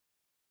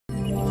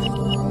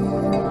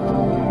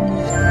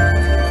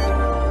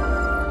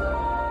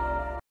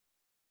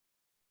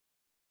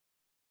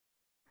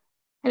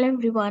Hello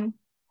everyone,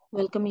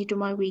 welcome you to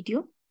my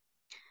video.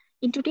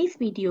 In today's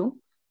video,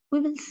 we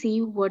will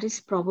see what is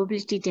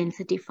probability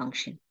density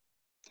function.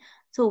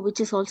 So which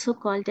is also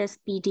called as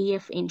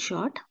PDF in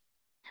short.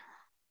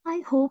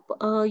 I hope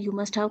you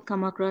must have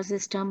come across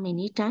this term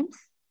many times.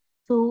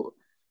 So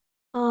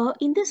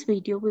in this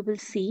video, we will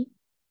see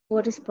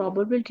what is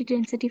probability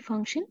density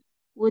function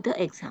with an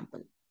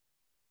example.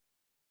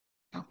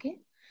 Okay.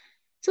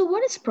 So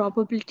what is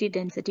probability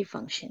density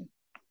function?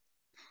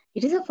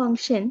 It is a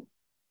function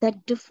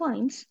that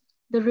defines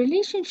the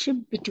relationship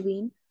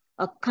between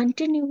a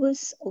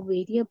continuous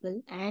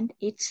variable and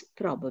its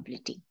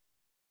probability.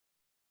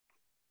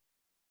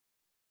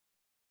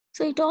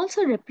 So it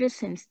also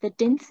represents the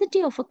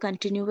density of a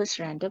continuous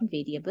random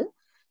variable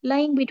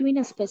lying between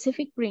a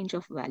specific range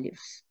of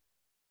values.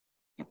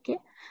 Okay,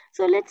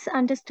 so let's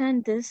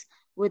understand this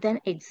with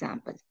an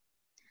example.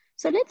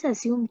 So let's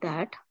assume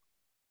that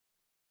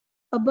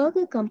a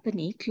burger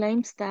company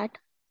claims that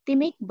they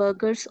make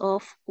burgers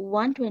of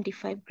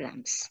 125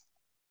 grams.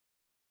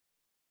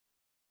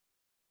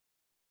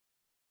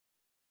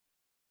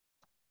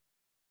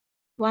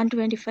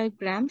 125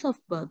 grams of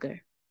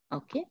burger.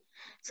 Okay,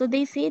 so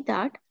they say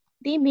that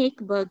they make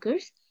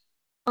burgers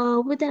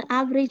with an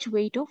average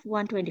weight of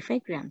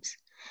 125 grams.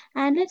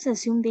 And let's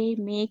assume they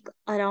make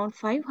around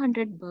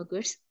 500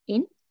 burgers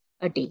in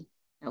a day.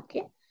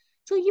 Okay,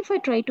 so if I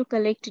try to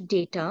collect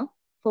data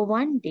for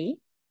one day,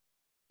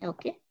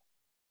 okay,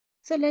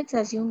 so let's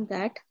assume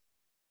that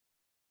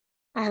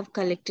I have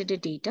collected the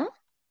data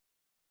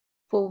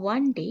for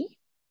one day.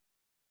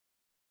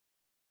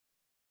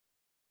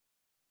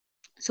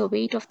 So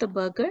weight of the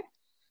burger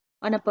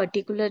on a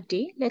particular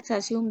day, let's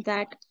assume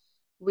that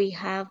we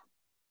have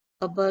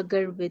a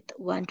burger with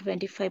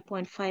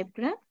 125.5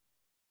 gram.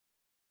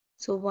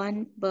 So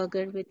one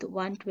burger with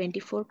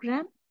 124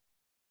 gram.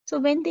 So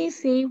when they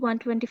say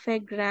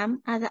 125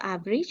 gram as an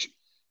average,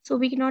 so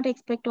we cannot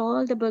expect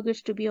all the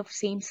burgers to be of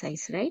same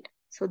size, right?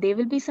 So there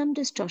will be some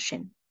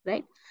distortion,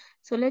 right?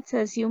 So let's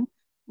assume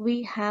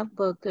we have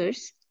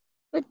burgers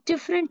with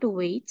different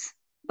weights,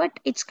 but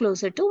it's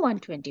closer to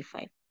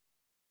 125.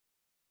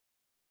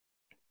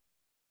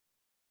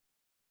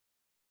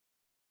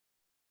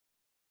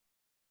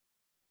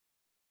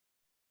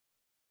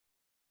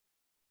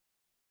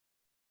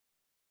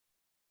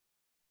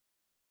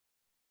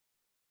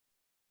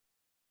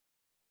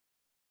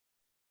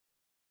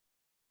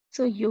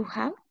 So you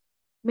have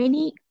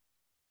many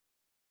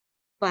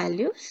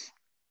values,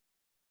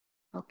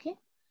 okay?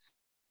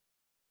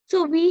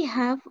 So we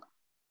have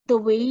the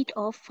weight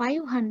of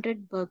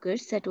 500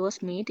 burgers that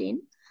was made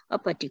in a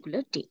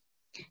particular day.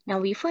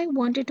 Now, if I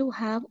wanted to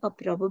have a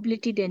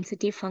probability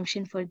density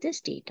function for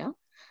this data,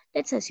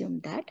 let's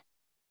assume that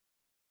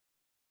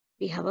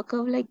we have a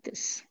curve like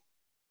this.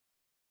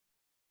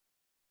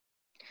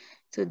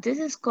 So this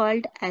is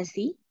called as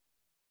the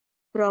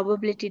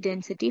probability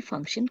density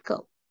function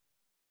curve.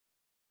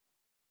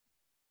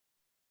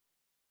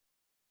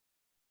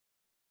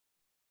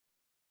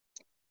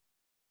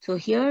 So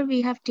here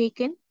we have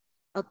taken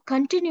a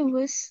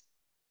continuous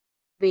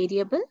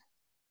variable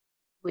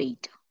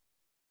weight.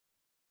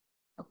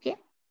 Okay.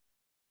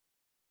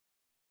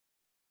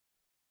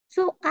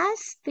 So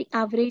as the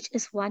average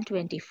is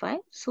 125,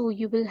 so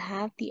you will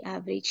have the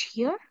average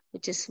here,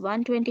 which is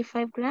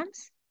 125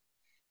 grams.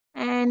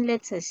 And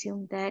let's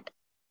assume that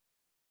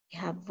we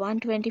have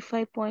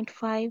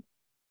 125.5,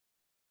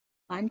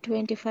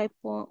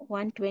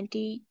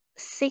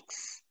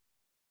 126.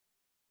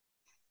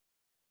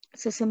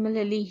 So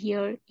similarly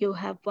here you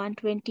have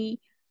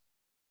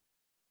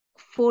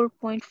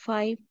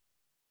 124.5,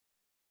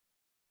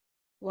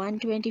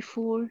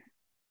 124,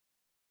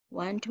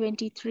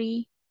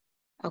 123.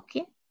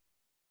 Okay.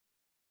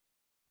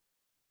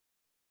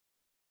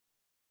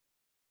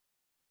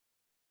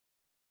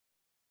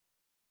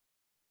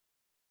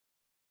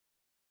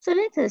 So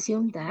let's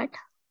assume that,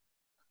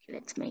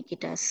 let's make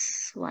it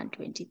as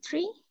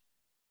 123.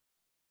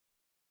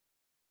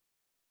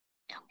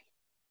 Okay.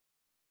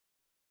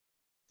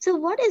 So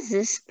what is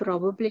this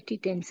probability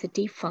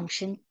density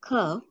function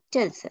curve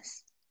tells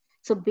us?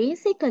 So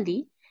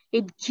basically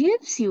it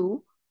gives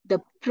you the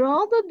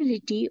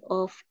probability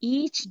of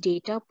each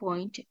data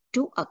point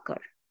to occur.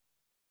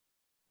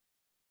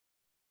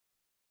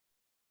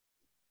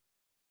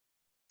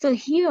 So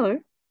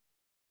here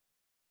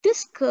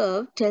this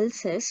curve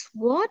tells us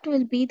what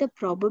will be the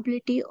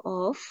probability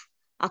of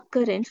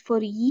occurrence for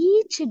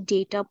each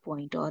data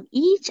point or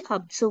each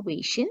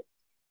observation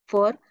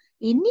for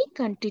any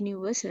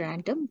continuous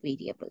random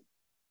variable.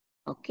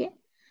 Okay.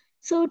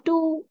 So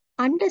to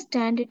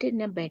understand it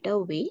in a better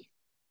way,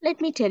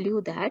 let me tell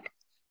you that.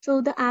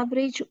 So the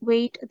average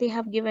weight they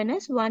have given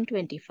us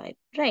 125,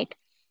 right?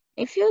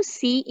 If you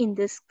see in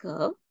this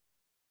curve,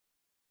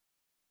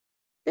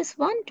 this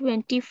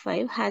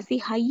 125 has the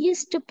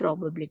highest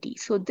probability.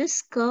 So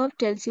this curve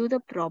tells you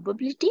the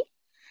probability.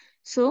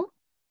 So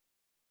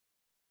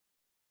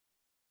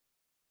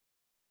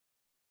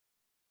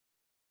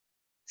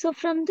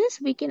from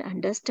this we can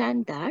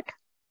understand that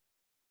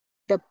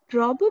the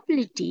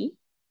probability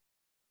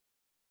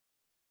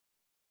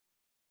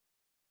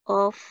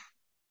of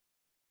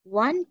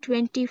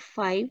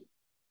 125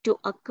 to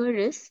occur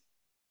is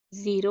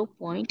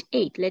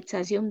 0.8. Let's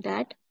assume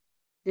that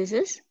this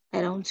is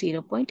around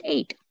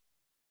 0.8,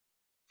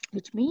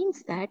 which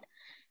means that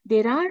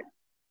there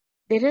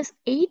is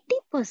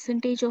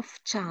 80%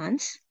 of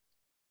chance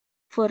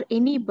for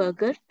any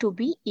burger to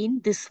be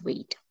in this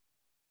weight,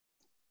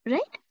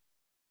 right?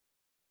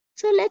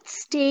 So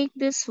let's take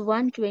this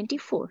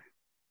 124.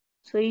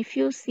 So if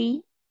you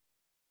see,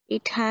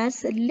 it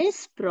has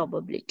less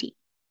probability,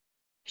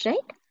 right?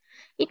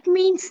 It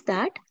means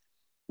that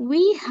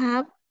we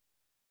have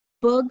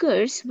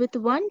burgers with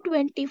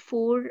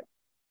 124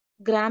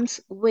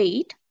 grams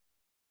weight,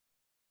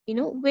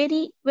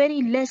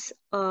 very less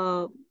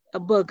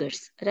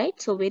burgers,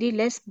 right? So very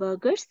less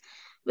burgers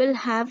will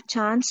have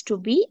chance to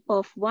be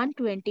of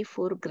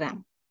 124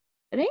 gram,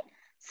 right?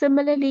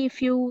 Similarly,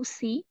 if you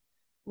see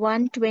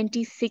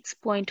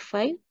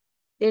 126.5,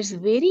 there's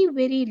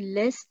very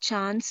less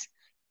chance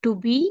to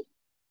be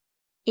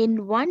in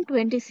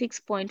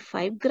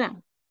 126.5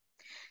 gram.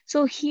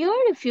 So here,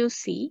 if you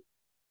see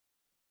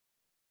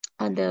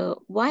on the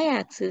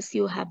y-axis,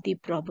 you have the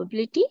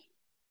probability.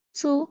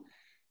 So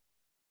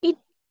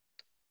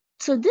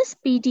this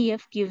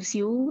PDF gives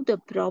you the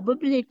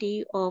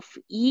probability of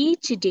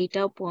each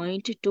data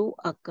point to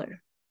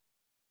occur.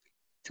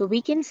 So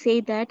we can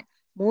say that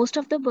most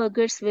of the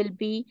burgers will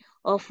be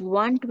of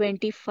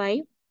 125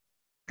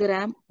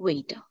 gram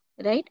weight,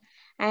 right?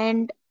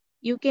 And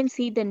you can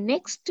see the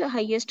next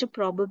highest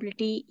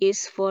probability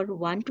is for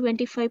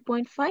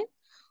 125.5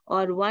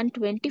 or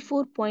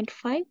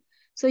 124.5.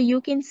 So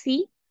you can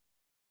see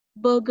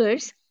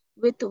burgers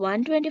with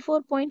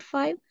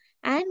 124.5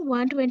 and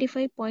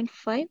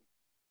 125.5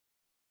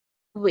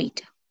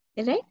 weight,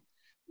 right?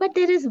 But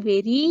there is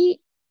very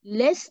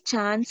less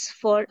chance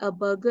for a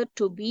burger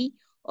to be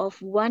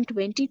of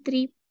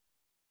 123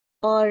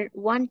 or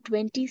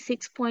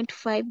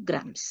 126.5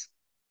 grams,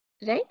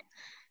 right?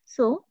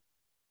 So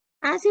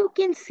as you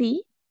can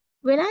see,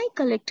 when I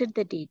collected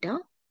the data,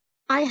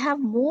 I have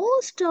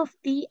most of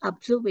the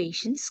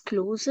observations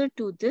closer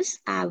to this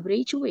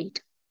average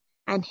weight.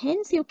 And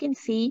hence you can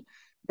see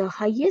the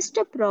highest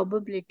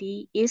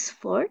probability is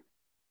for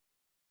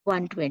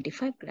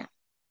 125 gram,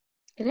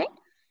 right?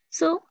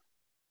 So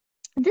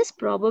this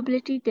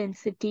probability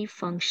density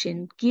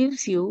function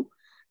gives you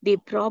the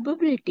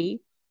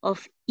probability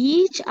of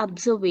each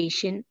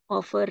observation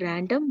of a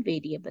random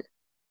variable.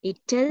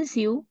 It tells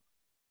you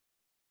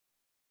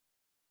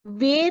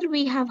where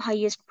we have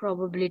highest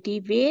probability,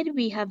 where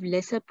we have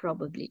lesser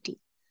probability.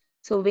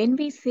 So when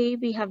we say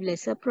we have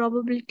lesser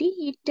probability,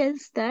 it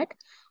tells that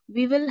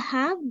we will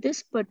have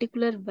this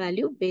particular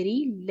value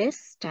very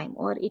less time,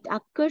 or it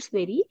occurs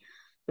very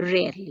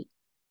rarely,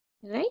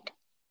 right?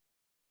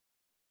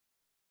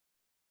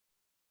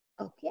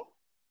 Okay.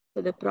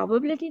 So the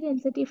probability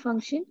density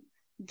function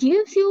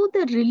gives you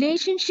the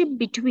relationship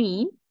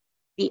between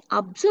the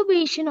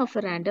observation of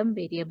a random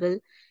variable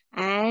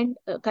and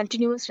a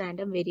continuous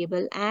random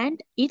variable and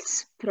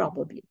its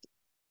probability.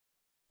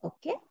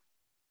 Okay.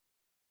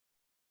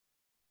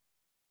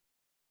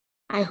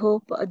 I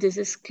hope this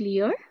is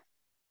clear.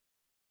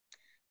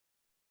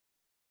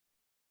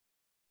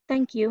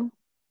 Thank you.